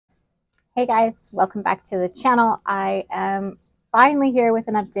Hey guys, welcome back to the channel. I am finally here with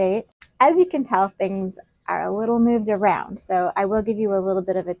an update. As you can tell, things are a little moved around, so I will give you a little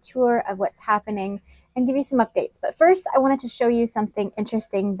bit of a tour of what's happening and give you some updates. But first, I wanted to show you something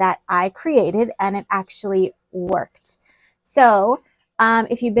interesting that I created, and it actually worked. So,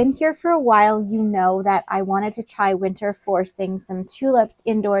 if you've been here for a while, you know that I wanted to try winter forcing some tulips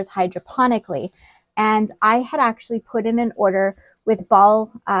indoors hydroponically, and I had actually put in an order with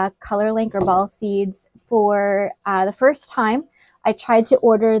ball color link or ball seeds for the first time. I tried to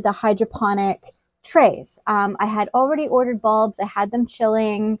order the hydroponic trays. I had already ordered bulbs. I had them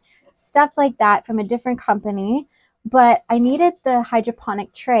chilling, stuff like that from a different company, but I needed the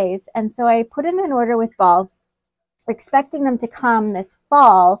hydroponic trays. And so I put in an order with ball, expecting them to come this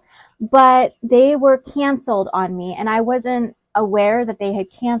fall, but they were canceled on me. And I wasn't aware that they had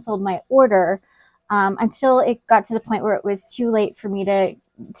canceled my order until it got to the point where it was too late for me to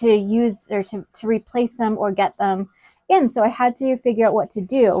use or to replace them or get them in. So I had to figure out what to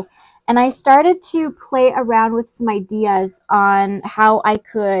do. And I started to play around with some ideas on how I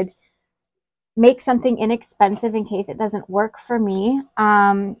could make something inexpensive in case it doesn't work for me,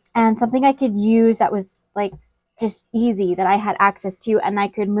 and something I could use that was like just easy that I had access to, and I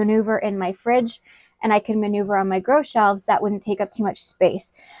could maneuver in my fridge and I could maneuver on my grow shelves that wouldn't take up too much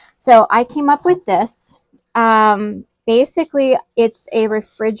space. So I came up with this. Basically, it's a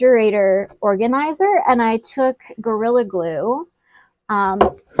refrigerator organizer, and I took Gorilla Glue.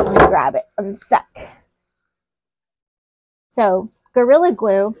 Just let me grab it in a sec. So Gorilla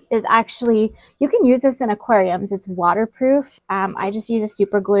Glue is actually, you can use this in aquariums. It's waterproof. I just use a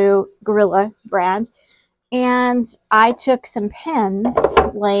super glue Gorilla brand. And I took some pins,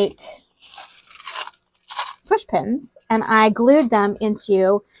 like push pins, and I glued them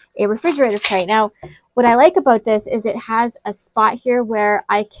into a refrigerator tray. Now, what I like about this is it has a spot here where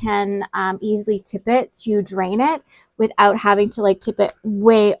I can easily tip it to drain it without having to like tip it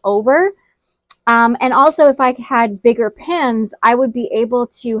way over. And also, if I had bigger pins, I would be able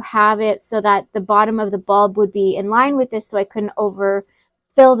to have it so that the bottom of the bulb would be in line with this, so I couldn't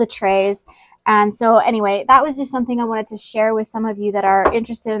overfill the trays. And so anyway, that was just something I wanted to share with some of you that are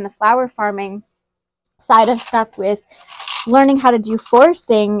interested in the flower farming side of stuff with learning how to do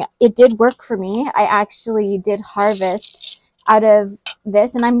forcing. It did work for me. I actually did harvest out of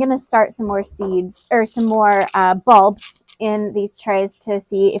this, and I'm going to start some more seeds or some more bulbs in these trays to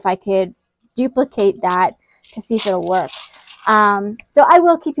see if I could duplicate that to see if it'll work. So I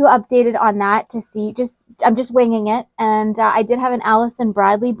will keep you updated on that to see. I'm just winging it, and I did have an Allison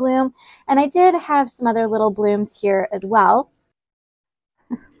Bradley bloom, and I did have some other little blooms here as well.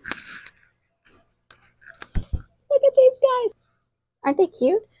 Look at these guys. Aren't they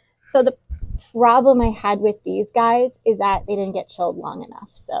cute? So the problem I had with these guys is that they didn't get chilled long enough,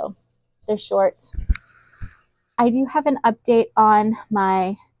 so they're short. I do have an update on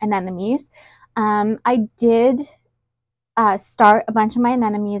my anemones. I did start a bunch of my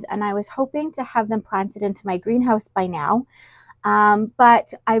anemones, and I was hoping to have them planted into my greenhouse by now.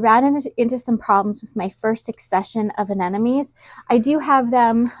 But I ran into some problems with my first succession of anemones. I do have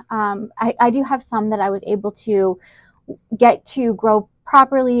them, I do have some that I was able to get to grow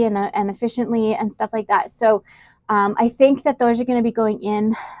properly and efficiently and stuff like that. So I think that those are going to be going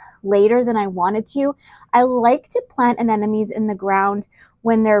in later than I wanted to. I like to plant anemones in the ground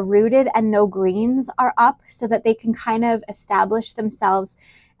when they're rooted and no greens are up, so that they can kind of establish themselves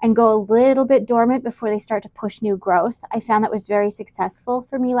and go a little bit dormant before they start to push new growth. I found that was very successful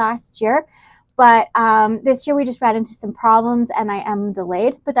for me last year. But this year we just ran into some problems and I am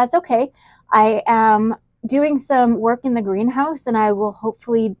delayed, but that's okay. I am doing some work in the greenhouse, and I will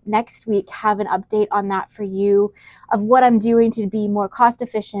hopefully next week have an update on that for you of what I'm doing to be more cost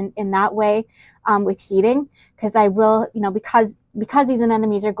efficient in that way with heating. Because I will, you know, because these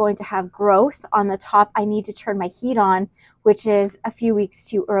anemones are going to have growth on the top, I need to turn my heat on, which is a few weeks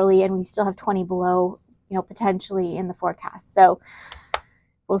too early, and we still have 20 below, you know, potentially in the forecast. So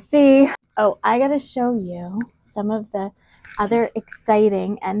we'll see. Oh, I gotta show you some of the other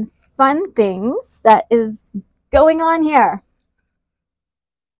exciting and fun things that is going on here.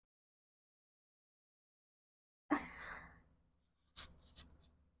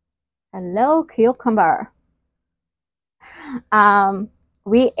 Hello, cucumber.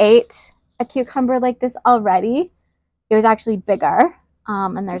 We ate a cucumber like this already. It was actually bigger.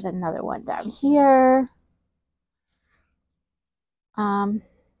 And there's another one down here. I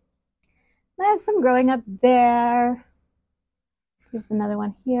have some growing up there. There's another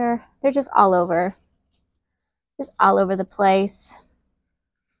one here. They're just all over the place.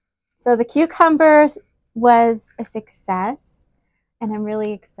 So the cucumber was a success, and I'm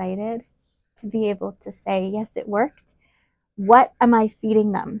really excited. to be able to say, yes, it worked. What am I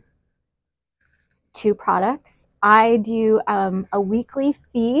feeding them? 2 products. I do a weekly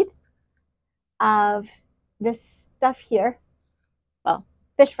feed of this stuff here, well,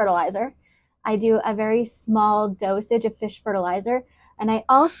 fish fertilizer. I do a very small dosage of fish fertilizer, and I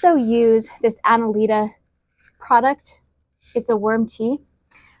also use this Annalita product. It's a worm tea.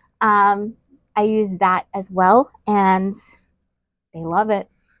 I use that as well, and they love it.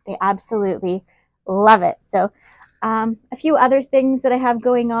 They absolutely love it. So a few other things that I have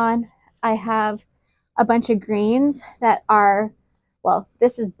going on. I have a bunch of greens that are, well,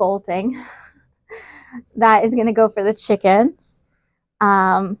 this is bolting. That is going to go for the chickens.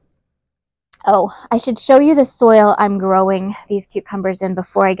 Oh, I should show you the soil I'm growing these cucumbers in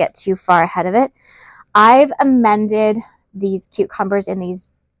before I get too far ahead of it. I've amended these cucumbers in these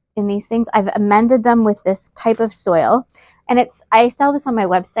things. I've amended them with this type of soil, and I sell this on my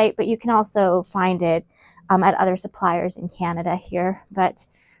website, but you can also find it at other suppliers in Canada here,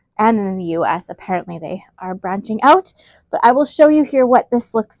 and in the US. Apparently they are branching out, but I will show you here what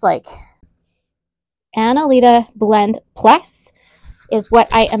this looks like. Annalita Blend Plus is what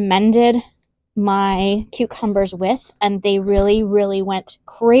I amended my cucumbers with, and they really, really went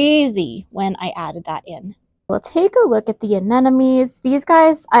crazy when I added that in. We'll take a look at the anemones. These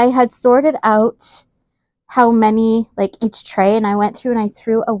guys, I had sorted out how many, like each tray, and I went through and I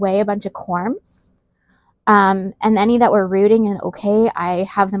threw away a bunch of corms. And any that were rooting and okay, I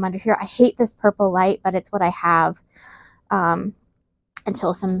have them under here. I hate this purple light, but it's what I have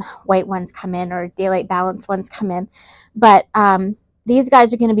until some white ones come in or daylight balance ones come in. But these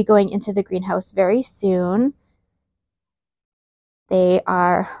guys are going to be going into the greenhouse very soon. They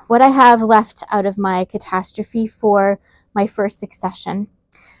are what I have left out of my catastrophe for my first succession.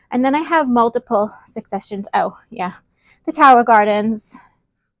 And then I have multiple successions. Oh, yeah. The Tower Gardens.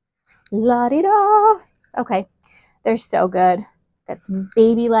 La-di-da. Okay. They're so good. Got some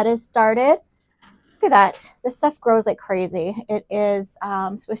baby lettuce started. Look at that. This stuff grows like crazy. It is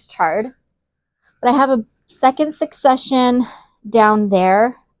Swiss chard. But I have a second succession down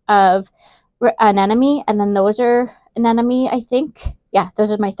there of anemone, and then those are anemone, I think. Yeah,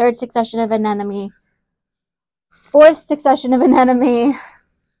 those are my third succession of anemone. Fourth succession of anemone.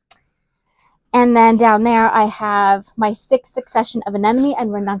 And then down there I have my sixth succession of anemone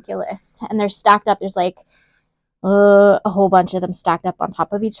and ranunculus. And they're stacked up. There's like a whole bunch of them stacked up on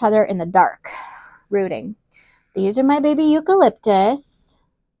top of each other in the dark, rooting. These are my baby eucalyptus.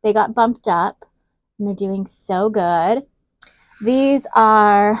 They got bumped up and they're doing so good. These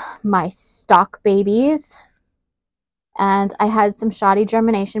are my stock babies. And I had some shoddy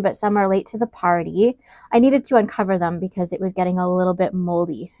germination, but some are late to the party. I needed to uncover them because it was getting a little bit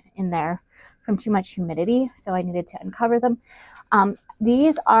moldy in there from too much humidity. So I needed to uncover them.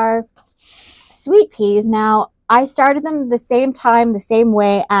 These are sweet peas. Now, I started them the same time, the same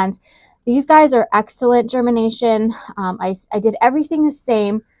way, and these guys are excellent germination. I did everything the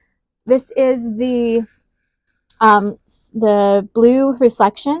same. This is the blue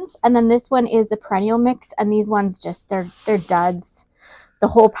reflections, and then this one is the perennial mix, and these ones just they're duds. The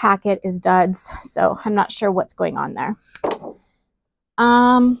whole packet is duds, so I'm not sure what's going on there.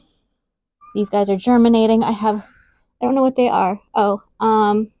 These guys are germinating. I don't know what they are. Oh,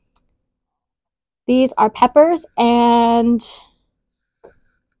 these are peppers and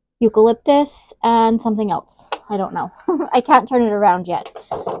eucalyptus and something else. I don't know. I can't turn it around yet.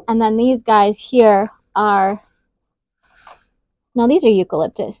 And then these guys here are, no, these are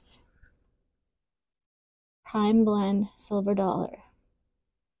eucalyptus. Prime Blend Silver Dollar.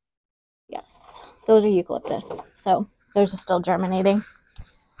 Yes, those are eucalyptus. So those are still germinating.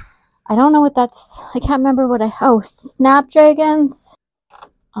 I don't know what that's, I can't remember what oh, snapdragons.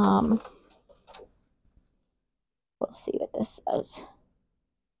 We'll see what this says.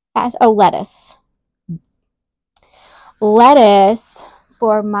 Oh, lettuce. Lettuce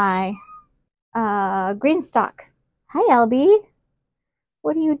for my green stock. Hi, Albie.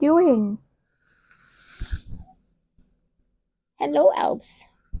 What are you doing? Hello, Albs.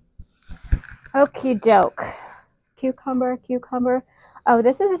 Okie doke. Cucumber. Oh,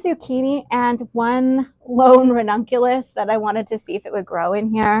 this is a zucchini and one lone ranunculus that I wanted to see if it would grow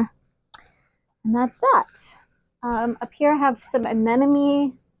in here. And that's that. Up here I have some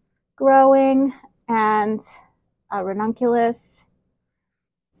anemone growing and a ranunculus.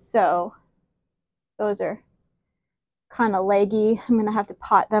 So those are kind of leggy. I'm going to have to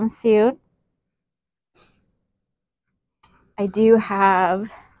pot them soon. I do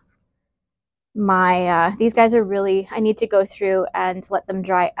have my, these guys are really, I need to go through and let them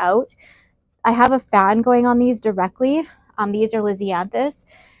dry out. I have a fan going on these directly. These are Lysianthus.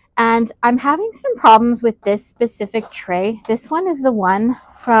 And I'm having some problems with this specific tray. This one is the one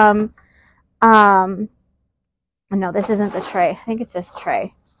from, no, this isn't the tray. I think it's this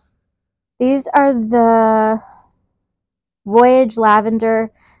tray. These are the Voyage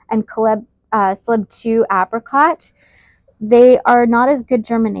Lavender and Celeb 2 Apricot. They are not as good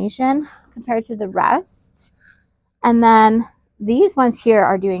germination compared to the rest. And then these ones here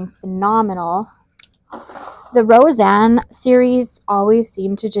are doing phenomenal. The Roseanne series always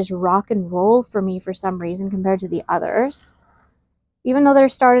seem to just rock and roll for me for some reason compared to the others. Even though they're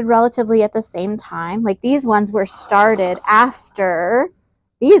started relatively at the same time. Like these ones were started after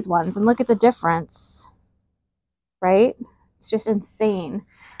these ones, and look at the difference, right? It's just insane.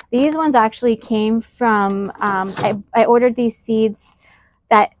 These ones actually came from, I ordered these seeds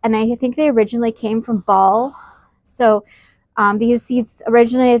and I think they originally came from Ball. So these seeds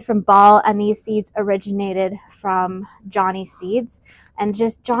originated from Ball, and these seeds originated from Johnny Seeds. And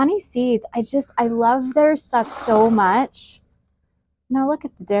just Johnny Seeds, I love their stuff so much. Now look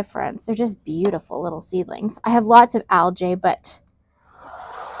at the difference. They're just beautiful little seedlings. I have lots of algae, but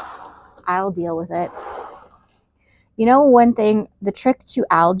I'll deal with it. You know, one thing, the trick to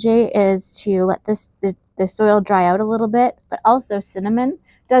algae is to let the soil dry out a little bit, but also cinnamon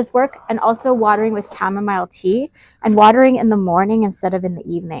does work, and also watering with chamomile tea, and watering in the morning instead of in the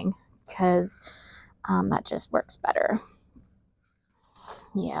evening, because that just works better.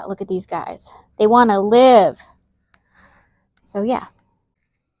 Yeah, look at these guys. They want to live. So yeah.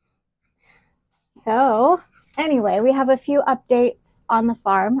 So anyway, we have a few updates on the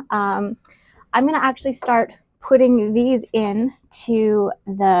farm. I'm going to actually start putting these in to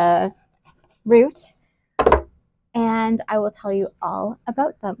the root, and I will tell you all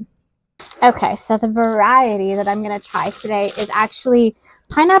about them. Okay, so the variety that I'm going to try today is actually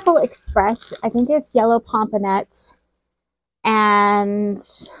Pineapple Express. I think it's Yellow Pomponette and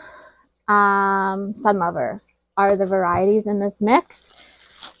Sunlover are the varieties in this mix.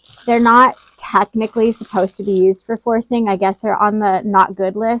 They're not technically supposed to be used for forcing. I guess they're on the not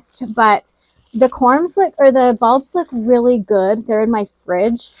good list, but the the bulbs look really good. They're in my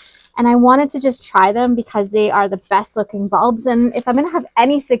fridge, and I wanted to just try them because they are the best looking bulbs. And if I'm going to have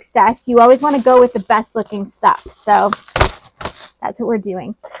any success, you always want to go with the best looking stuff. So that's what we're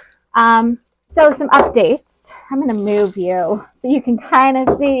doing. So some updates. I'm going to move you so you can kind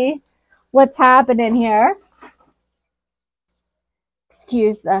of see what's happening here.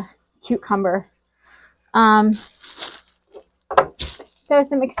 Excuse the cucumber. So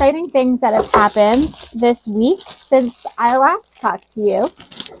some exciting things that have happened this week since I last talked to you.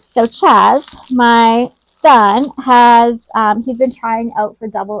 So Chaz, my son, has he's been trying out for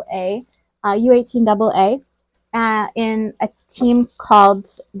AA, U18 AA, in a team called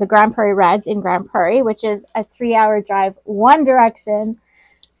the Grand Prairie Reds in Grand Prairie, which is a 3-hour drive one direction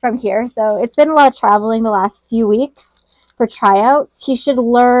from here. So it's been a lot of traveling the last few weeks for tryouts. He should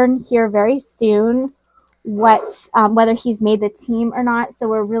learn here very soon whether he's made the team or not. So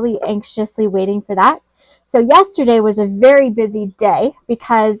we're really anxiously waiting for that. So yesterday was a very busy day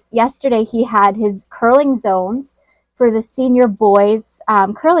because yesterday he had his curling zones for the senior boys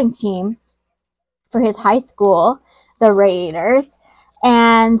curling team for his high school, the Raiders,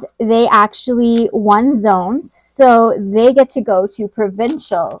 and they actually won zones. So they get to go to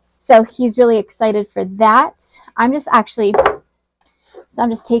provincials. So he's really excited for that. I'm just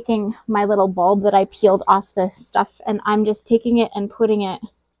taking my little bulb that I peeled off the stuff, and I'm just taking it and putting it,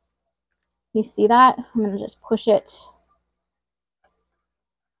 you see that? I'm going to just push it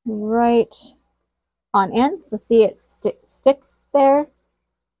right on in. So see it sticks there.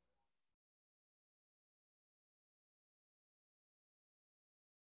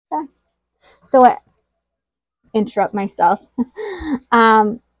 So I interrupt myself.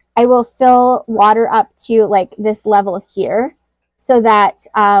 I will fill water up to like this level here, so that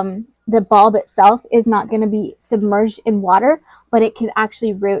the bulb itself is not going to be submerged in water, but it can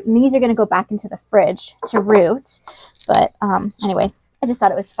actually root. And these are going to go back into the fridge to root. But anyway, I just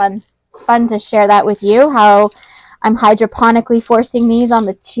thought it was fun to share that with you, how I'm hydroponically forcing these on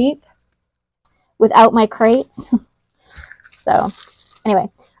the cheap without my crates. So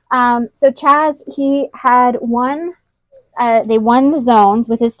anyway, so Chaz, he had they won the zones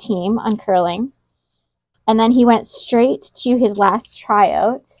with his team on curling. And then he went straight to his last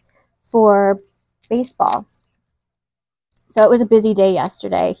tryout for baseball. So it was a busy day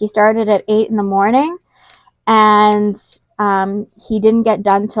yesterday. He started at 8 in the morning, and he didn't get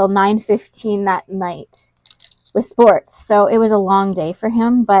done till 9:15 that night with sports. So it was a long day for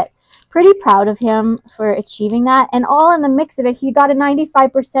him, but pretty proud of him for achieving that. And all in the mix of it, he got a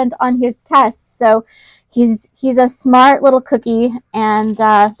 95% on his test. So He's a smart little cookie, and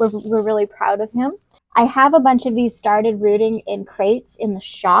we're really proud of him. I have a bunch of these started rooting in crates in the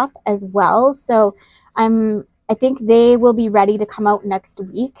shop as well, so I think they will be ready to come out next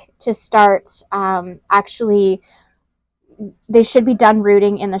week to start. Actually, they should be done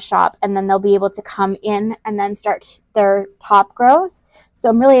rooting in the shop, and then they'll be able to come in and then start their top growth. So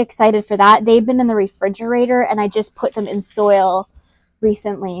I'm really excited for that. They've been in the refrigerator, and I just put them in soil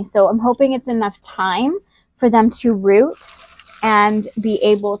recently, so I'm hoping it's enough time for them to root and be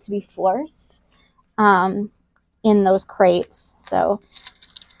able to be forced in those crates. So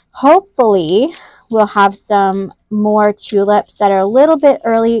hopefully we'll have some more tulips that are a little bit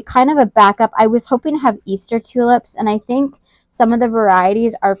early, kind of a backup. I was hoping to have Easter tulips, and I think some of the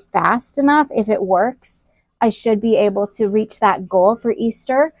varieties are fast enough. If it works, I should be able to reach that goal for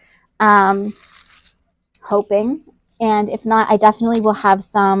Easter, hoping. And if not, I definitely will have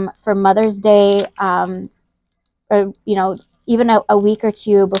some for Mother's Day, or, you know, even a week or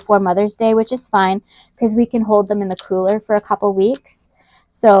two before Mother's Day, which is fine because we can hold them in the cooler for a couple weeks.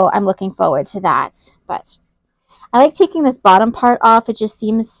 So I'm looking forward to that. But I like taking this bottom part off. It just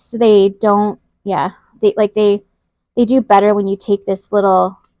seems they don't, yeah, they do better when you take this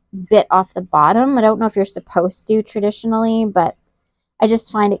little bit off the bottom. I don't know if you're supposed to traditionally, but I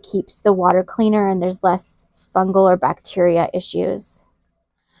just find it keeps the water cleaner and there's less fungal or bacteria issues.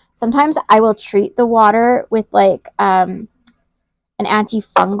 Sometimes I will treat the water with like an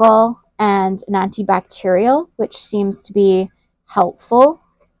antifungal and an antibacterial, which seems to be helpful.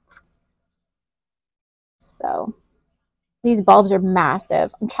 So these bulbs are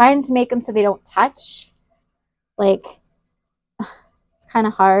massive. I'm trying to make them so they don't touch. Like, it's kind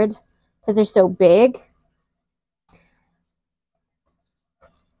of hard because they're so big.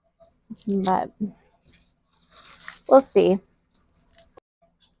 But we'll see.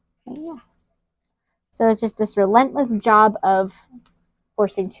 Yeah. So it's just this relentless job of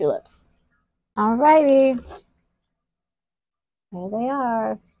forcing tulips. Alrighty. There they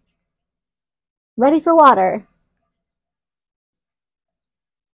are. Ready for water.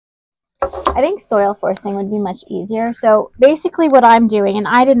 I think soil forcing would be much easier. So basically what I'm doing, and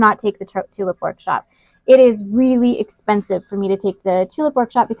I did not take the tulip workshop. It is really expensive for me to take the tulip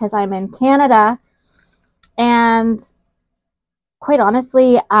workshop because I'm in Canada. And quite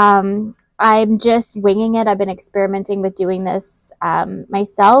honestly, I'm just winging it. I've been experimenting with doing this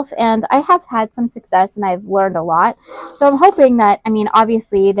myself, and I have had some success and I've learned a lot. So I'm hoping that, I mean,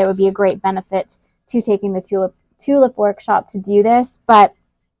 obviously there would be a great benefit to taking the tulip workshop to do this, but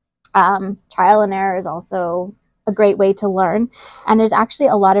trial and error is also a great way to learn. And there's actually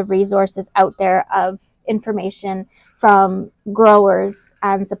a lot of resources out there of information from growers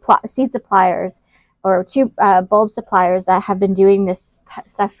and seed suppliers or bulb suppliers that have been doing this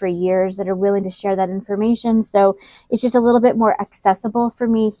stuff for years that are willing to share that information. So it's just a little bit more accessible for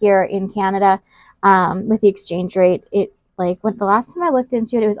me here in Canada with the exchange rate. When the last time I looked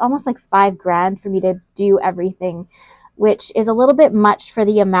into it, it was almost like $5,000 for me to do everything, which is a little bit much for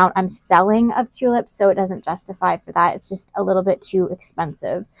the amount I'm selling of tulips, so it doesn't justify for that. It's just a little bit too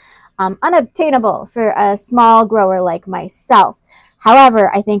expensive. Unobtainable for a small grower like myself.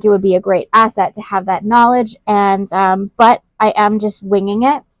 However, I think it would be a great asset to have that knowledge, and but I am just winging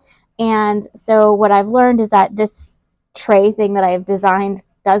it. And so what I've learned is that this tray thing that I have designed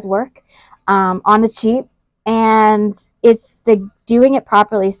does work on the cheap, and it's the doing it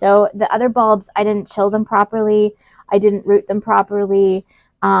properly. So the other bulbs, I didn't chill them properly. I didn't root them properly.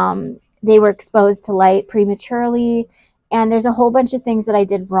 They were exposed to light prematurely, and there's a whole bunch of things that I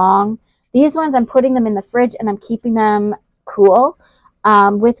did wrong. These ones, I'm putting them in the fridge and I'm keeping them cool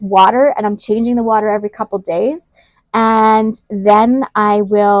with water, and I'm changing the water every couple days. And then I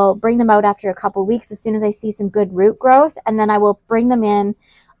will bring them out after a couple weeks as soon as I see some good root growth, and then I will bring them in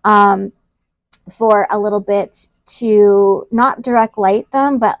for a little bit to not direct light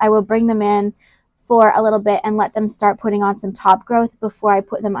them, but I will bring them in for a little bit and let them start putting on some top growth before I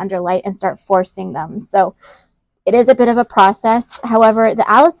put them under light and start forcing them. So it is a bit of a process. However, the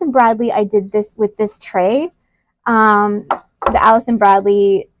Allison Bradley, I did this with this tray. The Allison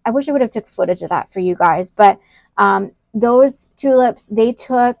Bradley, I wish I would have took footage of that for you guys, but those tulips, they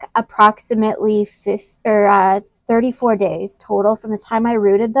took approximately 34 days total from the time I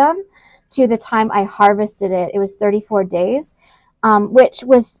rooted them to the time I harvested it. It was 34 days. Which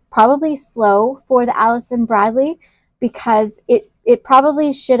was probably slow for the Allison Bradley because it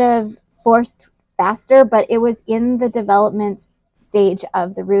probably should have forced faster, but it was in the development stage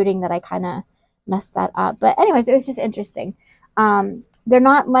of the rooting that I kind of messed that up. But anyways, it was just interesting. They're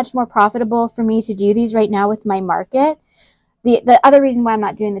not much more profitable for me to do these right now with my market. The other reason why I'm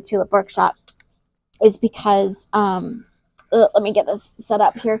not doing the tulip workshop is because, let me get this set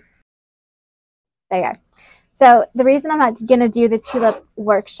up here. There you go. So the reason I'm not going to do the tulip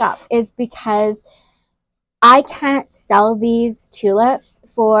workshop is because I can't sell these tulips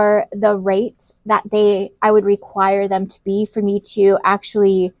for the rate that I would require them to be for me to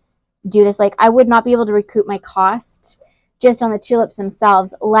actually do this. Like, I would not be able to recoup my cost just on the tulips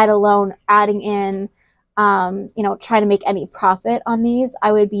themselves, let alone adding in, trying to make any profit on these.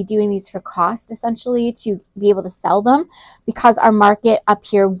 I would be doing these for cost, essentially, to be able to sell them, because our market up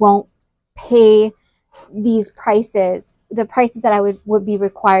here won't pay these prices, the prices that I would be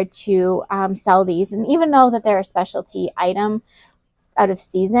required to sell these. And even though that they're a specialty item out of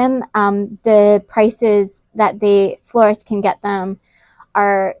season, the prices that the florists can get them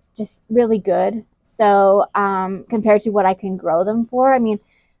are just really good. So compared to what I can grow them for, I mean,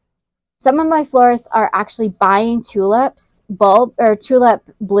 some of my florists are actually buying tulips tulip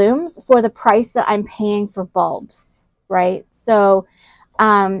blooms for the price that I'm paying for bulbs, right? So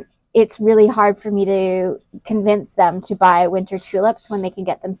it's really hard for me to convince them to buy winter tulips when they can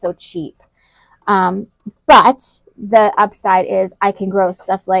get them so cheap. But the upside is I can grow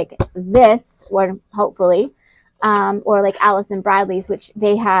stuff like this, or hopefully, or like Allison Bradley's, which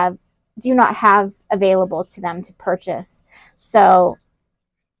they do not have available to them to purchase. So,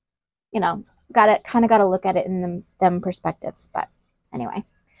 got to look at it in them perspectives. But anyway,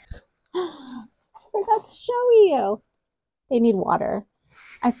 I forgot to show you. They need water.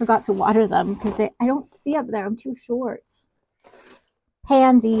 I forgot to water them because I don't see up there. I'm too short.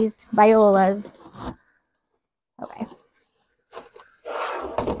 Pansies, violas. Okay.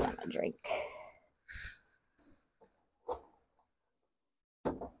 Let's give them a drink.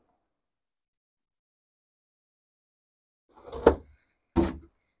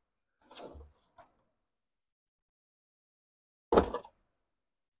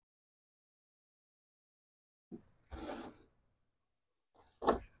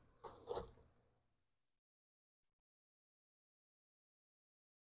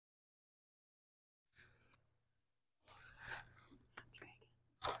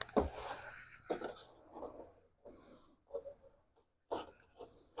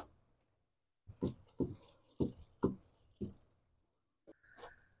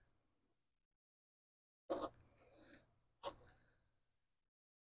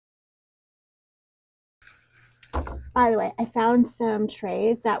 By the way, I found some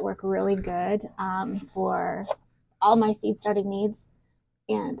trays that work really good for all my seed starting needs,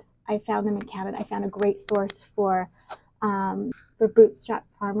 and I found them in Canada. I found a great source for bootstrap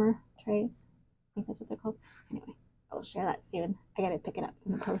farmer trays. I think that's what they're called. Anyway, I'll share that soon. I gotta pick it up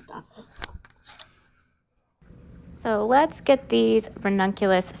from the post office. So let's get these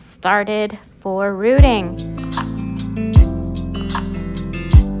ranunculus started for rooting.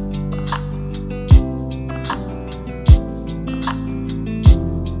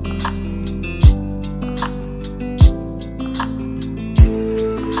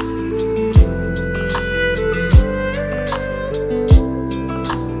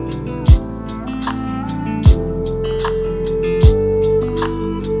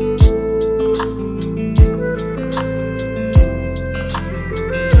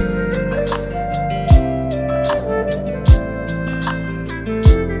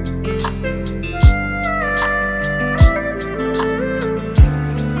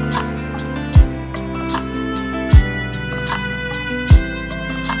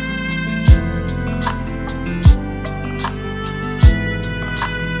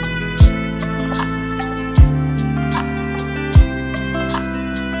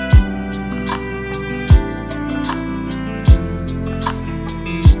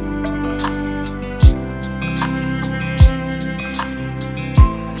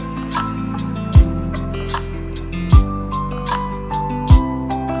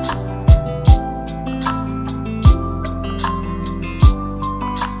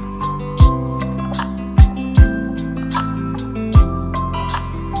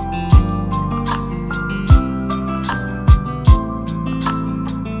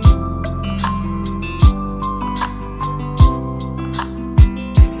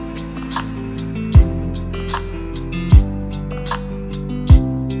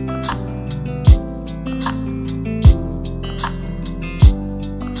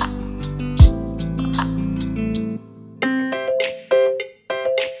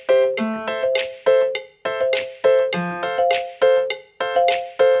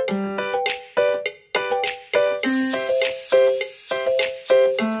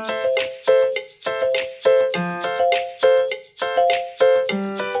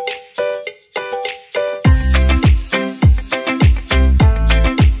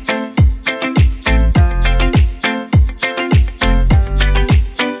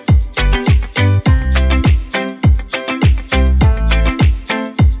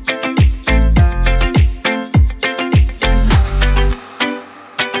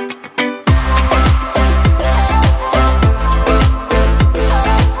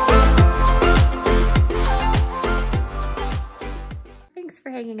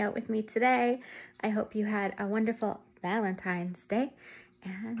 me today. I hope you had a wonderful Valentine's Day,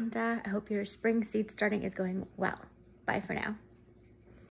 and I hope your spring seed starting is going well. Bye for now.